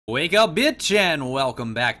Wake up, bitch, and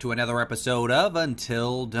welcome back to another episode of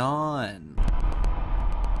Until Dawn.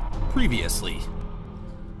 Previously.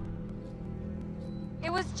 It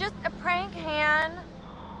was just a prank, Han.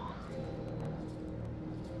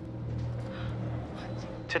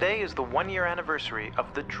 Today is the one-year anniversary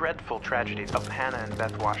of the dreadful tragedy of Hannah and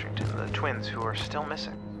Beth Washington, the twins who are still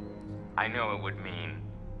missing. I know it would mean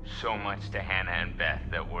so much to Hannah and Beth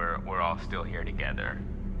that we're all still here together,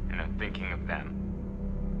 and I'm thinking of them.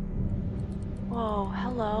 Whoa,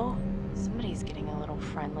 hello. Somebody's getting a little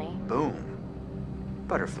friendly. Boom.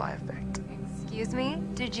 Butterfly effect. Excuse me?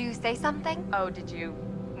 Did you say something? Oh, did you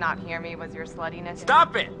not hear me? Was your sluttiness?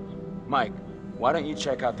 Stop it! Mike, why don't you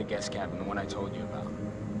check out the guest cabin, the one I told you about?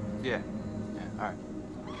 Yeah, all right.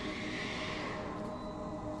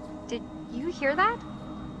 Did you hear that?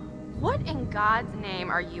 What in God's name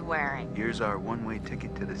are you wearing? here's our one-way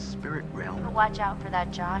ticket to the spirit realm. Watch out for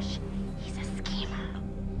that, Josh. He's a schemer.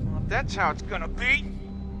 Well, if that's how it's gonna be.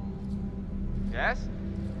 Yes?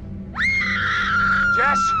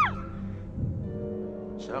 Jess?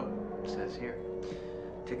 So, it says here,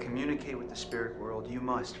 to communicate with the spirit world, you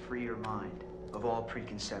must free your mind of all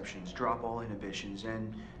preconceptions, drop all inhibitions,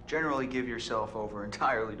 and generally give yourself over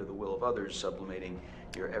entirely to the will of others, sublimating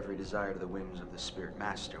your every desire to the whims of the spirit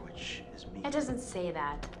master, which is me. It doesn't say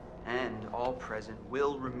that. And all present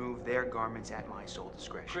will remove their garments at my sole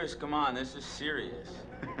discretion. Chris, come on, this is serious.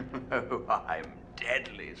 Oh, I'm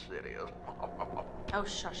deadly serious. Oh,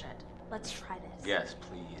 shush it. Let's try this. Yes,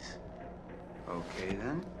 please. Okay,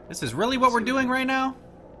 then. This is really what we're doing right now?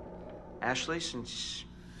 Ashley, since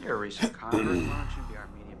you're a recent convert, why don't you be our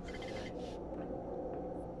medium for today?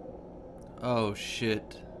 Oh,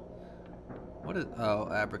 shit. What is... Oh,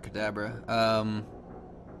 abracadabra.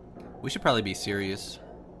 We should probably be serious.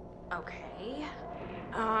 Okay.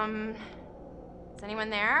 Is anyone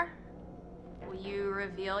there? Will you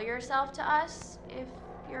reveal yourself to us if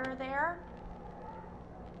you're there?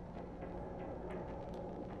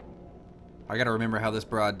 I gotta remember how this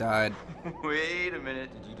broad died. Wait a minute.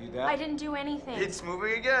 Did you do that? I didn't do anything. It's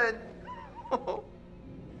moving again.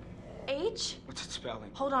 H? What's it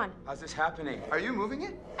spelling? Hold on. How's this happening? Are you moving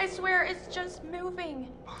it? I swear it's just moving.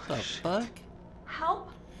 What the fuck? Help?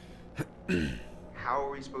 How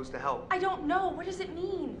are we supposed to help? I don't know. What does it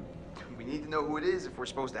mean? We need to know who it is if we're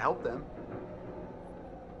supposed to help them.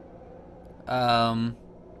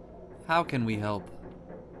 How can we help?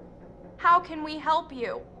 How can we help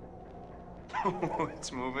you?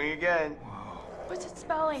 It's moving again. What's it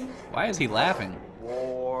spelling? Why is he laughing? It's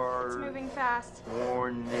War. moving fast.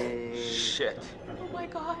 Warning. Shit. Oh my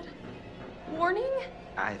god. Warning?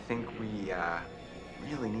 I think we,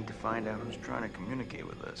 really need to find out who's trying to communicate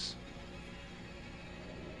with us.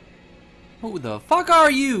 Who the fuck are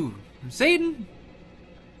you? Satan?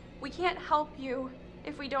 We can't help you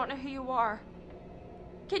if we don't know who you are.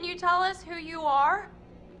 Can you tell us who you are?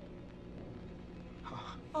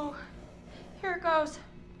 Oh, here it goes.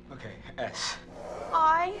 Okay, S.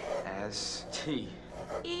 I S T.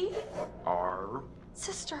 E R.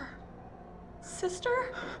 sister.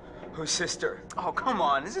 Sister? Whose sister? Oh, come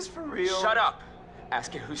on. Is this for real? Shut up!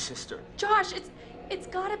 Ask it whose sister. Josh, it's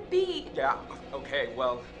gotta be. Yeah, okay,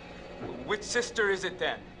 well, which sister is it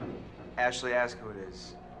then? Ashley, ask who it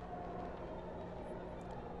is.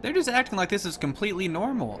 They're just acting like this is completely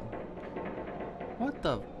normal. What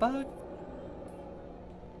the fuck?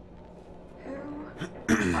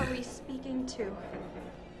 Who are we speaking to?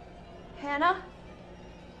 Hannah?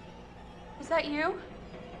 Is that you?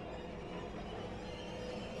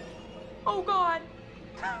 Oh god.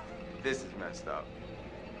 This is messed up.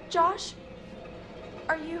 Josh?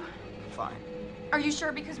 Are you Fine.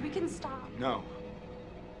 sure? Because we can stop. No.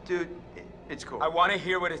 Dude, it's cool. I want to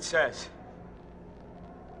hear what it says.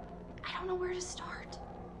 I don't know where to start.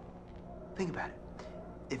 Think about it.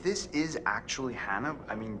 If this is actually Hannah,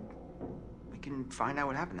 I mean, we can find out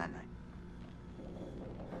what happened that night.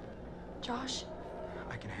 Josh?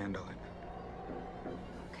 I can handle it.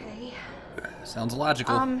 Okay. Sounds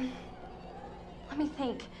logical. Let me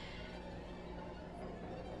think.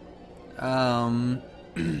 I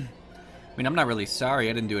mean, I'm not really sorry.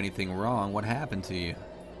 I didn't do anything wrong. What happened to you?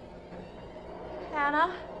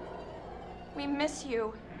 Hannah? We miss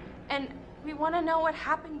you. And we want to know what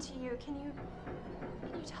happened to you. Can you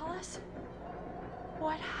tell us?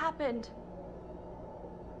 What happened?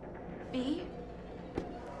 B?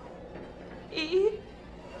 E?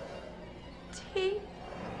 T?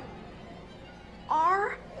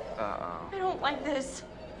 R? Uh-oh. I don't like this.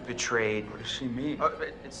 Betrayed. What does she mean?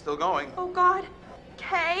 It's still going. Oh god.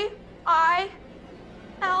 K? I?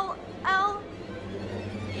 L? L?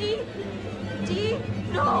 E? D?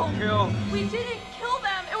 No! Kill. We didn't kill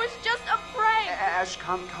them. It was Ash,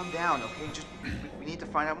 calm down, okay? Just, we need to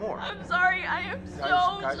find out more. I'm sorry. I am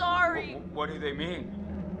Guys, sorry. What do they mean?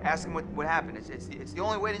 Ask them what happened. It's the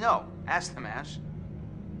only way to know. Ask them, Ash.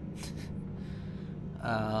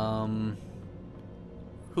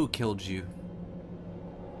 Who killed you?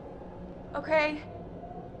 Okay.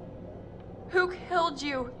 Who killed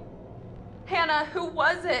you? Hannah, who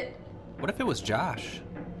was it? What if it was Josh?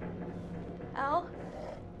 L?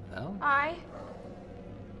 Well, I?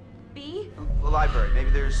 B? The library.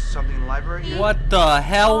 Maybe there's something in the library here? what the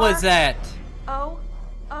hell was that? O?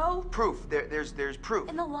 O? Proof. There's proof.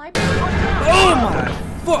 In the library? Oh my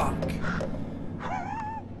fuck!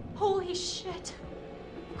 Holy shit.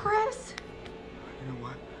 Chris? You know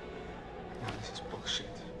what? No, this is bullshit.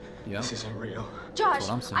 Yep. This isn't real. Josh,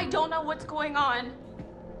 what I'm saying. I don't know what's going on.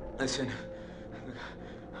 Listen,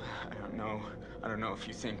 I don't know if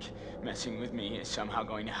you think messing with me is somehow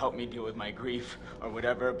going to help me deal with my grief or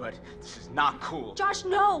whatever, but this is not cool. Josh,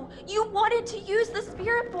 no! You wanted to use the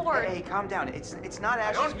spirit board! Hey, calm down. It's not I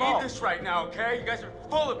Ash's don't fault. need this right now, okay? You guys are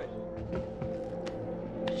full of it.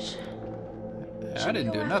 I didn't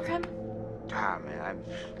Go do after nothing. him? Ah, man,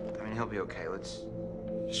 I mean, he'll be okay. Let's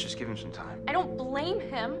just give him some time. I don't blame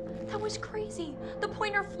him. That was crazy. The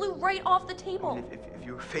pointer flew right off the I table. mean, if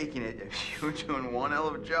you were faking it, you were doing one hell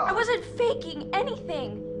of a job. I wasn't faking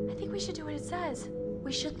anything. I think we should do what it says.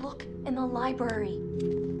 We should look in the library.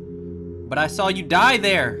 But I saw you die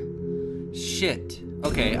there. Shit.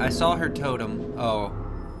 Okay, I saw her totem. Oh,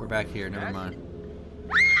 we're back here. Never mind.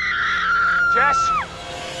 Jess!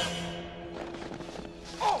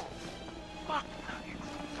 Oh! Fuck.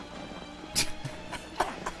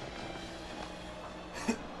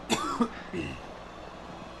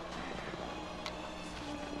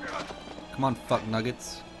 Come on, fuck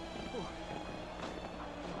nuggets.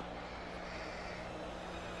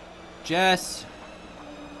 Jess.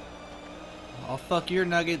 I'll fuck your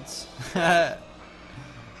nuggets. Where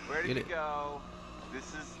Get did it. you go? This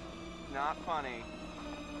is not funny.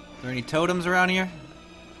 Are there any totems around here?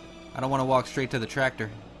 I don't want to walk straight to the tractor.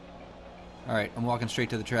 Alright, I'm walking straight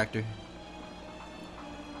to the tractor.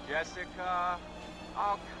 Jessica.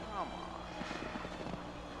 Oh, come on.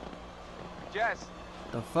 Jess,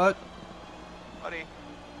 The fuck? buddy.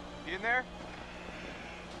 You in there?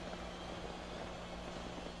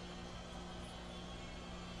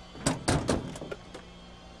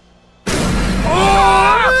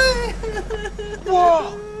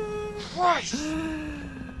 Whoa! Christ!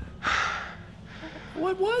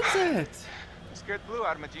 What was it? Scared the blue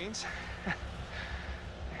out of my jeans.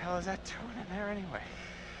 The hell is that doing in there anyway?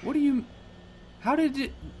 What do you... How did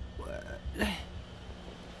it...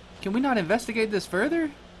 Can we not investigate this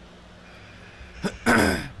further?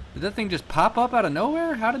 Did that thing just pop up out of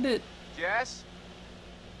nowhere? How did it... Jess,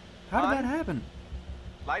 How did Hon? that happen?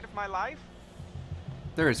 light of my life?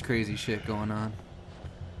 There is crazy shit going on.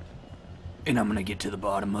 And I'm gonna get to the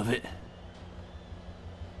bottom of it.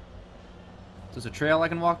 There's a trail I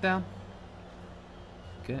can walk down?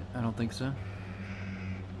 Okay, I don't think so.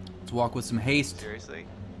 Let's walk with some haste. Seriously?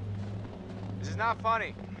 This is not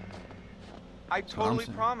funny. I what I'm totally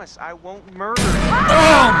saying. promise I won't murder you. Oh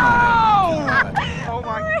my god! Oh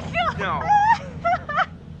my no.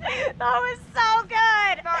 That was so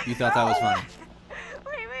good! Not You thought that was funny.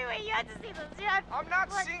 Wait, you had to see this. You had I'm not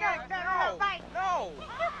Look, seeing no, it. no, Mike. No.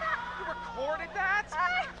 You recorded that?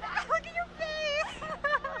 Look at your face!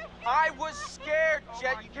 I was scared,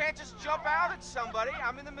 Jet. You can't just jump out at somebody.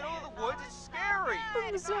 I'm in the middle of the woods. It's scary.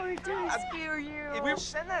 I'm sorry, did I scare you? If we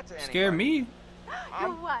send that to anybody, Scare me? You're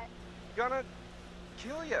I'm what? gonna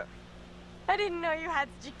kill you. I didn't know you had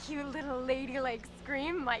such a cute little ladylike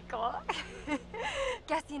scream, Michael.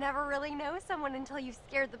 Guess you never really know someone until you've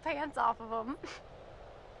scared the pants off of them.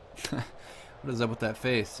 What is up with that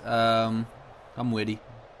face? I'm witty.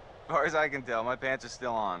 As far as I can tell, my pants are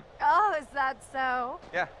still on. Oh, is that so?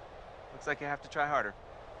 Yeah. Looks like you have to try harder.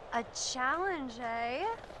 A challenge, eh?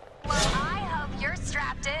 Well, I hope you're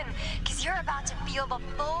strapped in, because you're about to feel the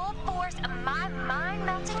full force of my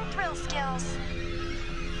mind-melting thrill skills.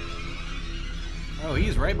 Oh,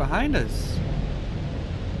 he's right behind us.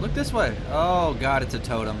 Look this way. Oh god, it's a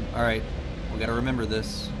totem. Alright, we gotta remember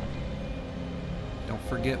this. Don't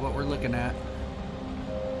forget what we're looking at.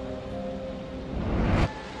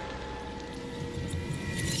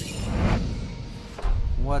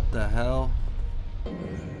 What the hell?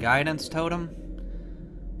 Guidance totem?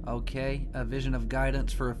 Okay, a vision of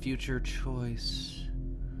guidance for a future choice.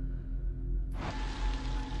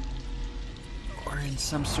 We're in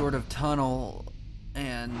some sort of tunnel,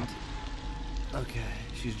 and... Okay,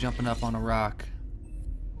 she's jumping up on a rock.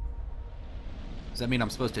 Does that mean I'm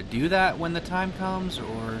supposed to do that when the time comes,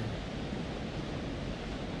 or...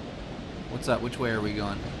 What's up? Which way are we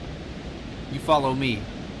going? You follow me.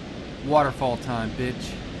 Waterfall time,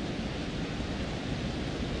 bitch.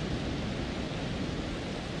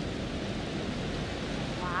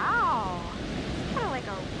 Wow. It's kind of like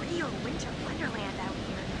a real winter wonderland out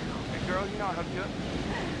here now. Hey, girl, you know how to do it?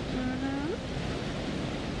 Mm-hmm.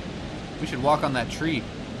 We should walk on that tree.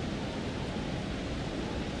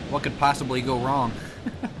 What could possibly go wrong?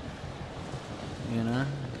 You know?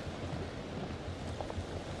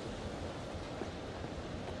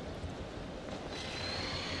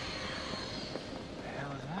 The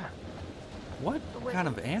hell is that? What kind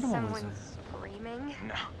of animal is Someone that? screaming?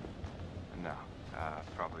 No. No.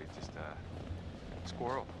 Probably just a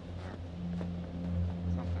squirrel or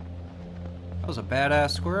something. That was a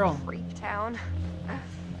badass squirrel. Freak town.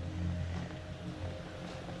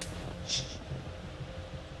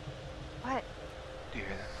 What? Do you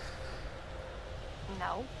hear that?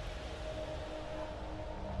 No.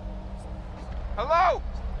 Hello?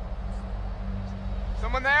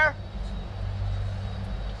 Someone there?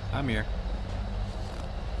 I'm here.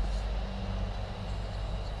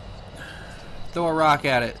 Throw a rock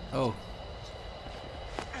at it. Oh.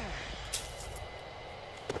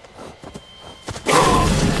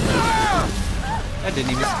 That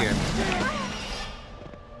didn't even scare me.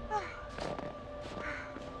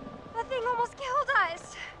 That thing almost killed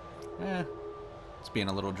us. It's being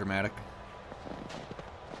a little dramatic.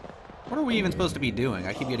 What are we even supposed to be doing?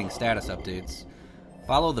 I keep getting status updates.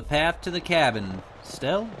 Follow the path to the cabin.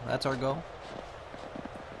 Still? That's our goal?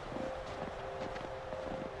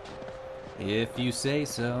 If you say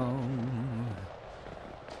so.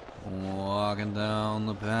 Walking down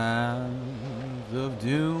the path of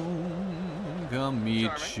doom. Come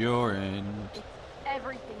meet your end. It's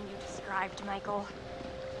everything you described, Michael.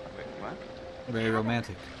 Wait, what? Very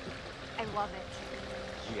romantic. I love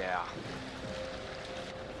it. Yeah.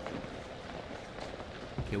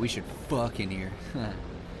 Okay, we should fuck in here.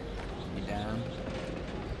 You down?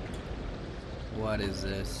 What is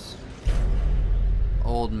this?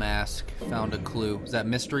 Old mask. Found a clue. Is that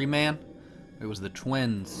Mystery Man? It was the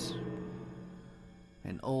twins.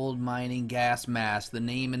 An old mining gas mask. The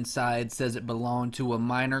name inside says it belonged to a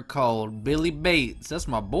miner called Billy Bates. That's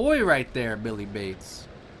my boy right there, Billy Bates.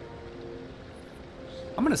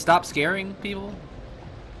 I'm gonna stop scaring people.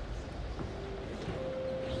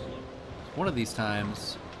 One of these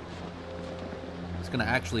times, it's gonna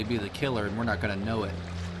actually be the killer and we're not gonna know it.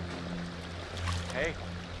 Hey.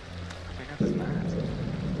 Pick up this mask.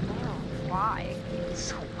 Oh, why? It's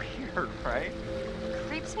so weird, right? It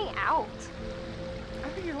creeps me out. I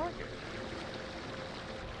think you like it.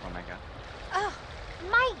 Oh my god. Ugh,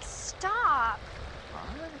 Mike, stop.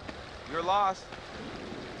 Alright. You're lost.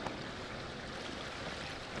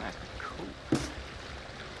 That's cool.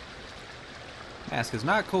 Mask is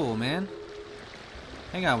not cool, man.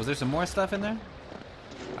 Hang on, was there some more stuff in there?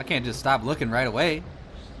 I can't just stop looking right away.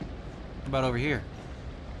 What about over here?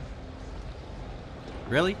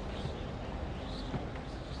 Really?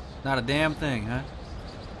 Not a damn thing, huh?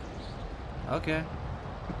 Okay.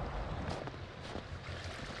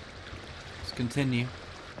 Let's continue.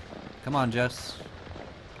 Come on, Jess.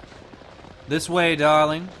 This way,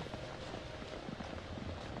 darling.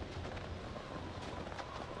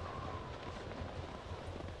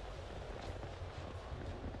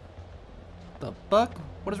 The fuck?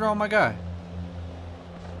 What is wrong with my guy?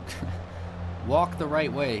 Walk the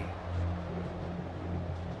right way.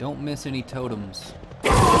 Don't miss any totems.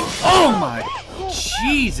 Oh my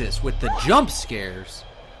Jesus, with the jump scares.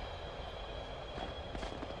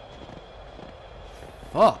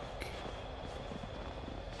 Fuck.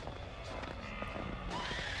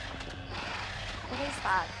 What is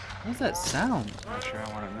that? What's that sound? Not sure I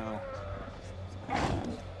want to know.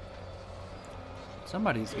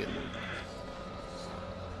 Somebody's getting...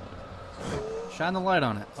 Shine the light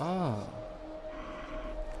on it. Oh.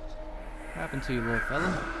 What happened to you, little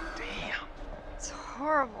fella? Damn. It's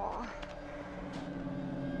horrible.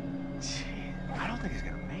 Gee, I don't think he's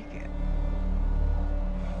gonna make it.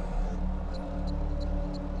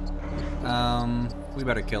 We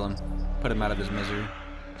better kill him. Put him out of his misery.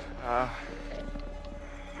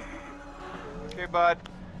 Okay, bud.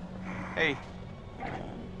 Hey.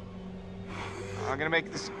 I'm gonna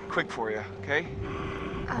make this quick for you, okay?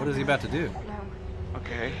 What is he about to do? No.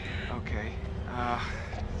 Okay, okay.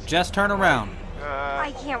 Just turn around.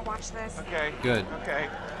 I can't watch this. Okay. Good. Okay.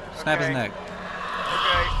 Snap his okay, neck.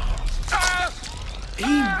 Okay. Ah!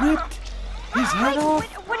 He whipped his head off.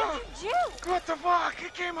 What did you do? What the fuck?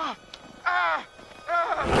 It came up. Ah!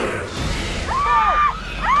 Ah!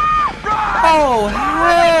 Oh,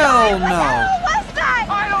 hell no. What was that?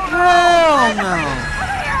 I don't Hell no.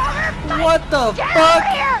 Here, I'll hurt What the fuck?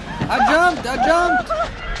 I jumped.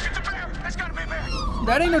 It's a bear! That's gotta be a bear!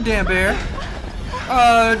 That ain't no damn bear.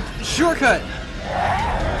 Shortcut.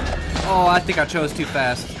 Oh, I think I chose too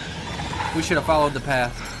fast. We should have followed the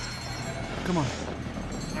path. Come on.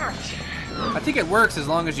 I think it works as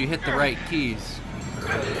long as you hit the right keys.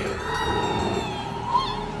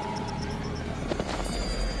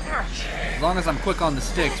 As long as I'm quick on the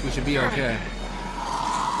sticks, we should be okay.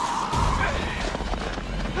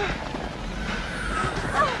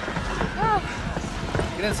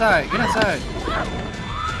 Get inside, get inside.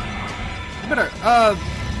 You better,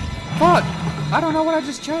 fuck! I don't know what I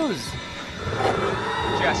just chose.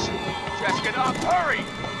 Jess, get up! Hurry!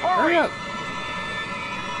 Hurry up!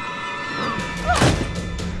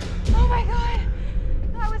 Oh my god!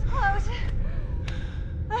 That was close.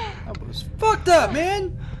 That was fucked up,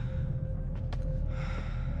 man!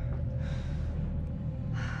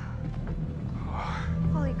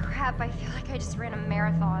 Holy crap, I feel like I just ran a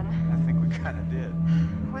marathon. I think we kind of did.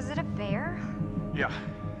 Was it a bear? Yeah,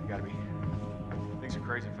 gotta be. Things are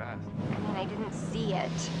crazy fast. I mean, I didn't see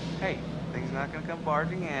it. Hey, things not gonna come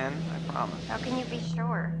barging in, I promise. How can you be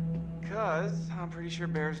sure? Because I'm pretty sure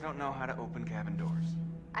bears don't know how to open cabin doors.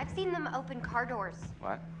 I've seen them open car doors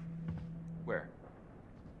What? Where?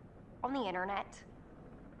 on the internet.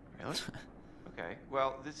 Really? Okay,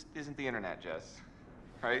 well, this isn't the internet, Jess.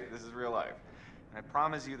 Right? This is real life. And I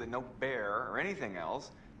promise you that no bear or anything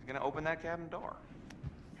else is gonna open that cabin door.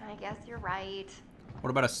 I guess you're right. What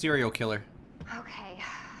about a serial killer? Okay.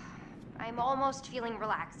 I'm almost feeling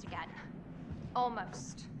relaxed again.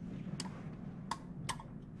 Almost.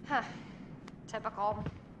 Huh. Typical.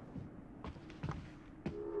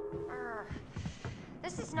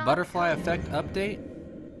 This is not Butterfly effect update?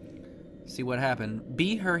 See what happened.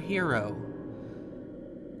 Be her hero.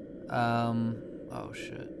 Oh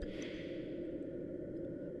shit.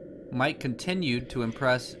 Mike continued to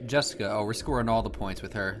impress Jessica. Oh, we're scoring all the points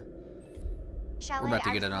with her. Shall We're about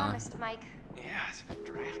to get it on. promised, Mike. Yeah, it's a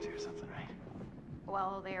draft or something, right?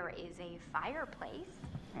 Well, there is a fireplace.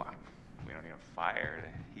 Well, we don't need a fire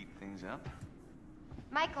to heat things up.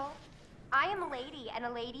 Michael, I am a lady, and a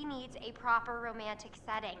lady needs a proper romantic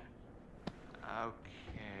setting.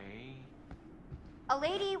 Okay. A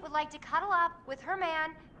lady would like to cuddle up with her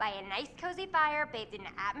man by a nice cozy fire bathed in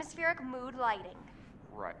atmospheric mood lighting.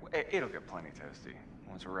 Right. It'll get plenty toasty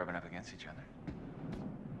once we're rubbing up against each other.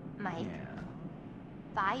 Mike, Yeah.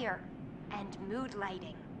 fire and mood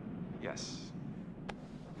lighting. Yes.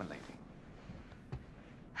 My lady.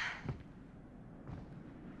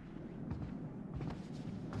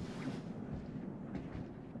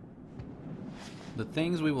 The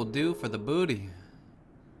things we will do for the booty.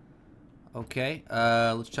 Okay,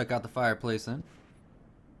 let's check out the fireplace then.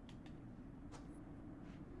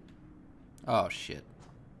 Oh shit.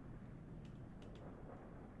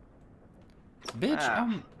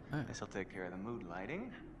 Bitch, This'll take care of the mood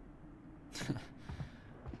lighting.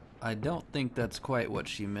 I don't think that's quite what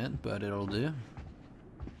she meant, but it'll do.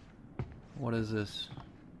 What is this?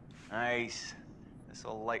 Nice.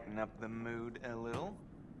 This'll lighten up the mood a little.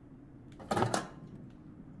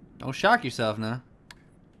 Don't shock yourself now.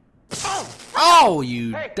 Oh,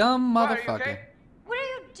 you Hey, dumb what, are you motherfucker. okay? What are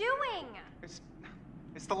you doing?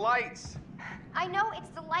 It's the lights. I know it's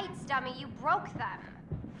the lights, dummy. You broke them.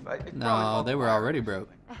 No, they were already broke.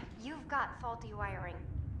 You've got faulty wiring.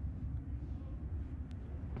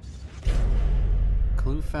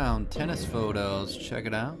 Clue found. Tennis photos. Check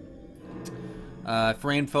it out.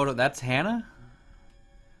 Framed photo. That's Hannah?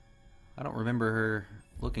 I don't remember her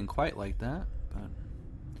looking quite like that, but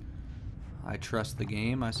I trust the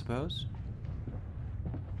game, I suppose.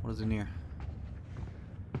 What is in here?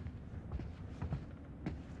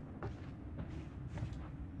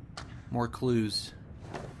 More clues.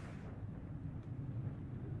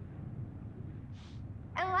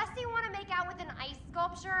 Unless you want to make out with an ice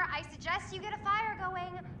sculpture, I suggest you get a fire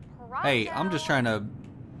going. Pronto. Hey, I'm just trying to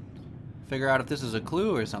figure out if this is a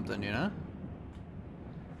clue or something, you know?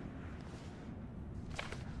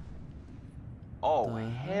 Oh,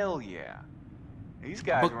 hell yeah. These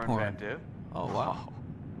guys Book were porn. inventive. Oh, wow.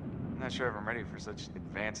 I'm not sure if I'm ready for such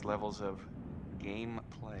advanced levels of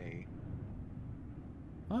gameplay.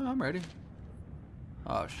 Oh, I'm ready.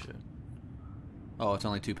 Oh, shit. Oh, it's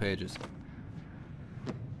only 2 pages.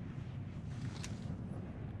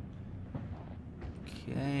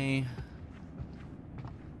 Okay.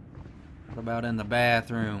 What about in the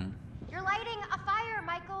bathroom? You're lighting a fire,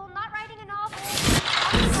 Michael, not writing a novel.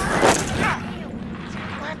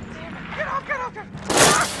 Get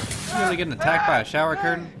off! You really getting attacked by a shower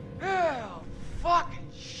curtain? Oh, fucking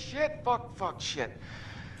shit. Fuck, shit.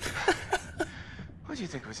 What do you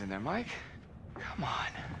think was in there, Mike? Come on.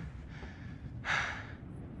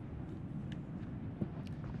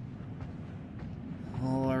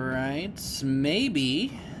 All right,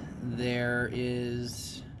 maybe there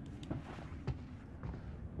is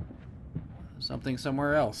something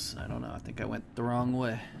somewhere else. I don't know. I think I went the wrong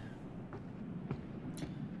way.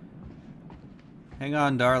 Hang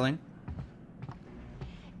on, darling.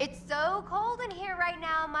 It's so cold in here right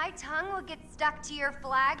now, my tongue will get stuck to your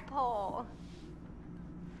flagpole.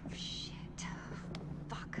 Shit.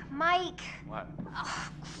 Fuck. Mike. What? Oh,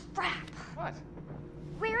 crap. What?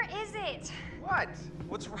 Where is it? What?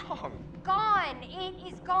 What's wrong? Gone. It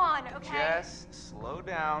is gone, okay? Jess, slow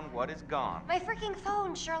down. What is gone? My freaking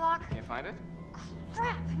phone, Sherlock. Can't find it?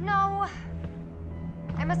 Crap. No.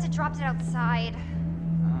 I must have dropped it outside.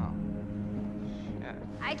 Oh. Shit.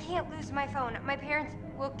 I can't lose my phone. My parents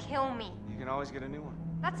will kill me. You can always get a new one.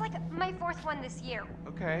 That's like my 4th one this year.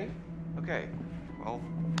 Okay. Okay. Well,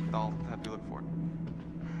 I'll have you look for it.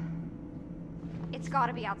 It's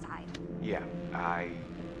gotta be outside. Yeah, I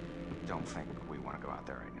don't think we want to go out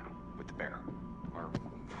there right now with the bear or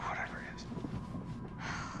whatever it is.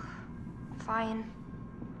 Fine.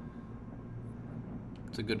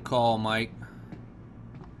 It's a good call, Mike.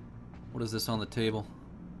 What is this on the table?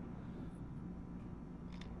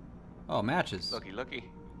 Oh, matches. Looky, looky.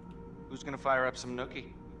 Who's gonna fire up some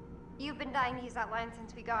nookie? You've been dying to use that line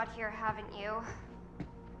since we got here, haven't you?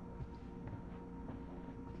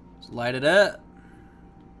 Let's light it up.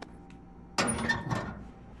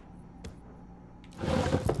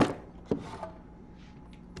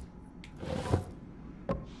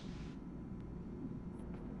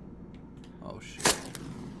 Oh, shit.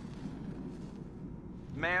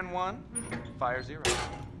 Man 1, fire 0.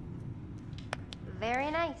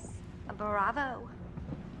 Very nice. Bravo.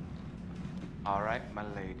 All right, my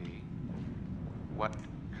lady. What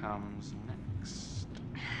comes next?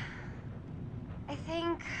 I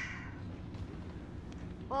think...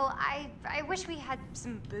 Well, I wish we had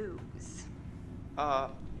some booze.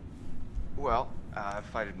 Well,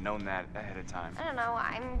 if I'd have known that ahead of time. I don't know,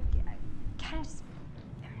 I'm kind of just...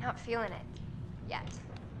 I'm not feeling it. Yet.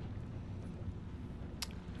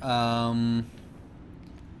 I mean,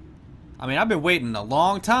 I've been waiting a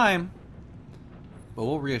long time, but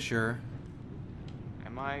we'll reassure.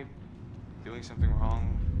 Am I doing something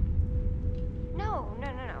wrong? No.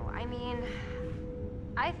 I mean...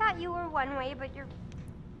 I thought you were one way, but you're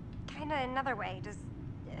kinda another way. If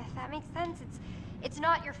that makes sense? It's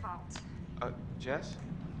not your fault. Jess?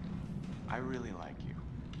 I really like you.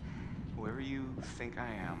 Whoever you think I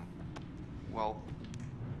am, well,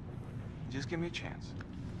 just give me a chance,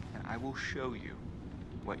 and I will show you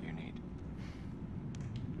what you need.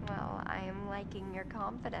 Well, I am liking your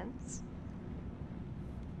confidence.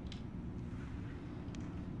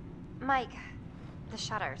 Mike, the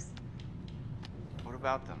shutters. What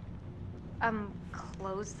about them?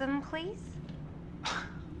 Close them, please?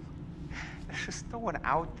 There's just no one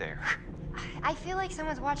out there. I feel like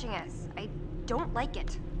someone's watching us. I don't like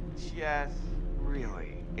it. Jess,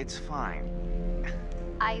 really, it's fine.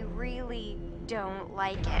 I really don't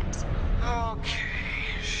like it. Okay,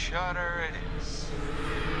 shutter it is.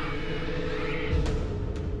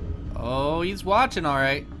 Oh, he's watching, all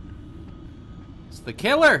right. It's the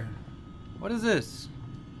killer. What is this?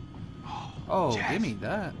 Oh, Jess, give me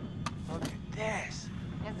that. Look at this.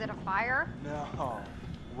 Is it a fire? No,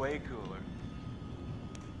 way cooler.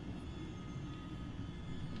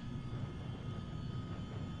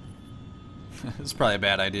 This is probably a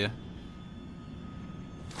bad idea.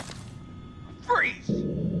 Freeze!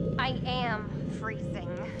 I am freezing.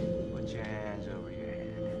 Put your hands over your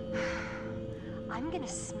head. I'm gonna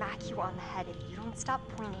smack you on the head if you don't stop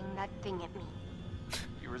pointing that thing at me.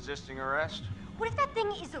 You resisting arrest? What if that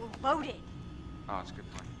thing is loaded? Oh, that's a good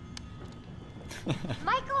point.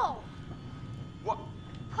 Michael! What?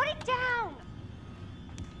 Put it down!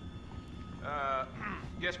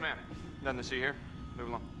 Yes, ma'am. Nothing to see here. Move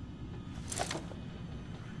along.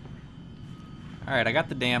 All right, I got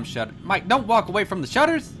the damn shutter. Mike, don't walk away from the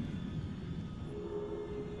shutters.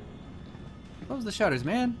 Close the shutters,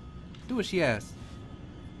 man. Do what she asks.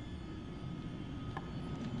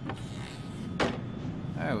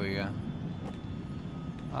 There we go.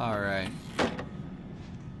 All right.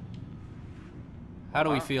 How do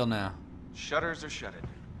we feel now? Shutters are shuttered.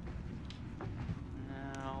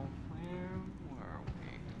 Now, where were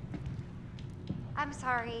we? I'm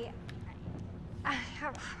sorry.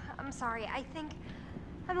 I'm sorry. I think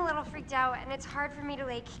I'm a little freaked out, and it's hard for me to,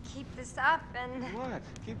 like, keep this up, and... What?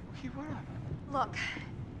 Keep what up? Look,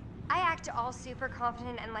 I act all super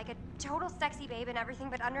confident and like a total sexy babe and everything,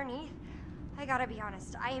 but underneath, I gotta be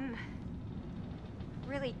honest, I'm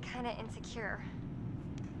really kind of insecure.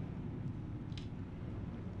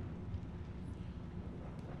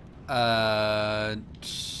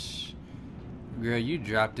 Girl, you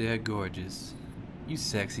drop dead gorgeous. You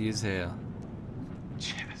sexy as hell.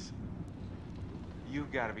 Jess,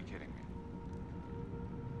 you've got to be kidding me.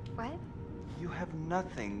 What? You have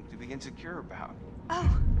nothing to be insecure about.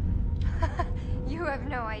 Oh. You have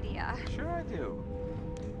no idea. Sure I do.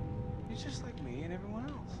 You're just like me and everyone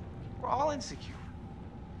else. We're all insecure.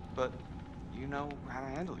 But you know how to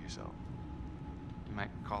handle yourself. You might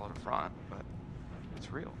call it a front, but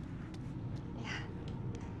it's real. Yeah.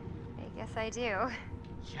 I guess I do.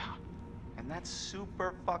 Yeah. And that's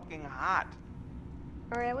super fucking hot.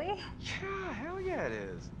 Really? Yeah, hell yeah it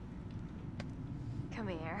is. Come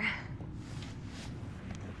here.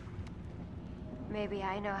 Maybe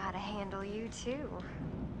I know how to handle you too.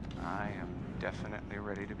 I am definitely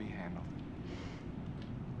ready to be handled.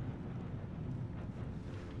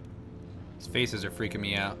 His faces are freaking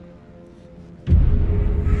me out.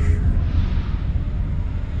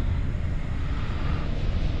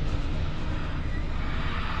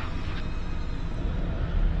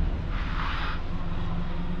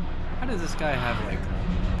 How does this guy have like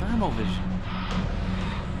thermal vision?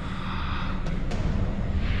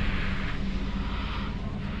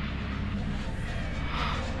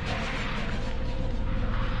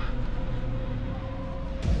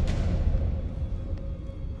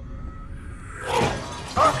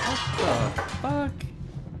 What the fuck?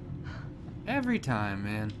 Every time,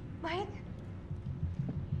 man. Mike?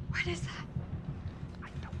 What is that? I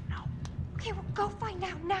don't know. Okay, well, go find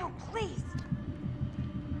out now, please.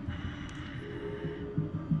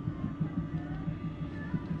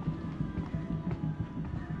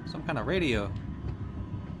 Some kind of radio.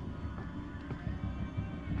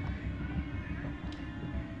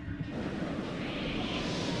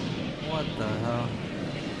 What the hell?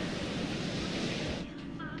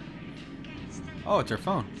 Oh, it's her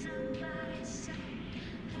phone.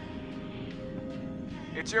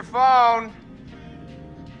 It's your phone.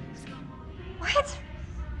 What?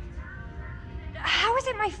 How is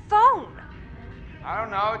it my phone? I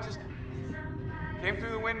don't know, it just came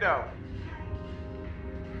through the window.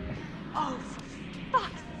 Oh, for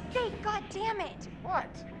fuck's sake, god damn it! What?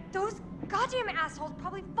 Those goddamn assholes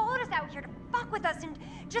probably followed us out here to fuck with us, and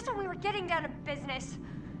just when we were getting down to business.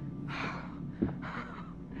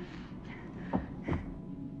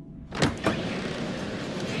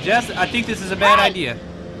 Jess, I think this is a bad idea.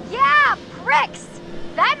 Yeah, pricks!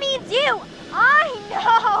 That means you! I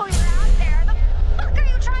know you're out there! The fuck are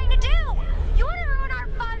you trying to do? You wanna ruin our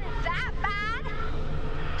fun that bad?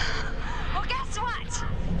 Well, guess what?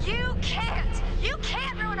 You can't! You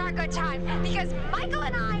can't ruin our good time, because Michael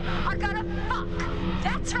and I are gonna fuck!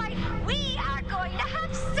 That's right, we are going to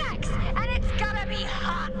have sex, and it's gonna be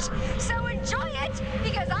hot! So enjoy it,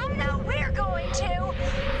 because I know we're going to!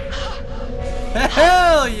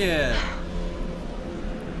 Hell yeah!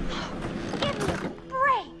 Give me a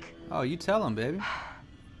break! Oh, you tell him, baby.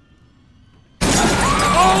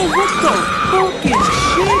 Oh, what the fucking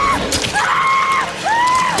shit?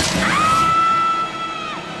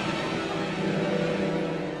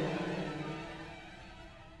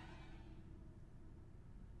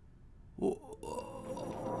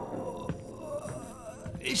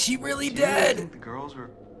 Is she really Do you really dead? think the girls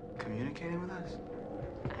were communicating with us?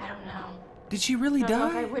 I don't know. Did she really I don't know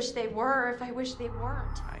if die? I wish they were, or if I wish they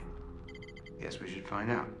weren't. I guess we should find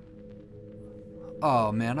out.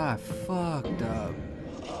 Oh man, I fucked up.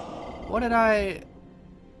 What did I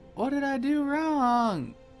do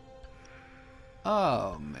wrong?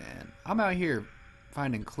 Oh man, I'm out here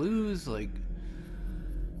finding clues like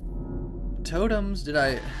totems.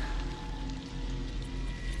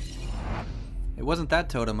 It wasn't that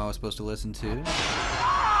totem I was supposed to listen to.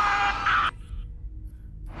 I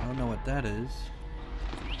don't know what that is.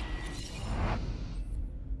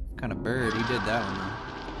 What kind of bird? We did that one though.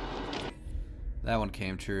 That one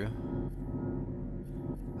came true.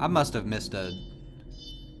 I must have missed a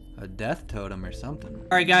death totem or something.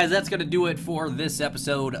 Alright guys, that's gonna do it for this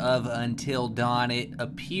episode of Until Dawn. It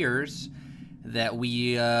appears that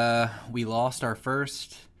we lost our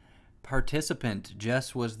first participant.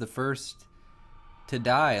 Jess was the first to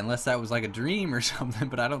die, unless that was like a dream or something,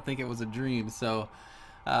 but I don't think it was a dream. So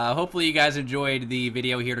hopefully you guys enjoyed the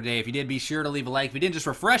video here today. If you did, be sure to leave a like. If you didn't, just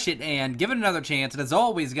refresh it and give it another chance. And as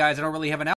always guys, I don't really have an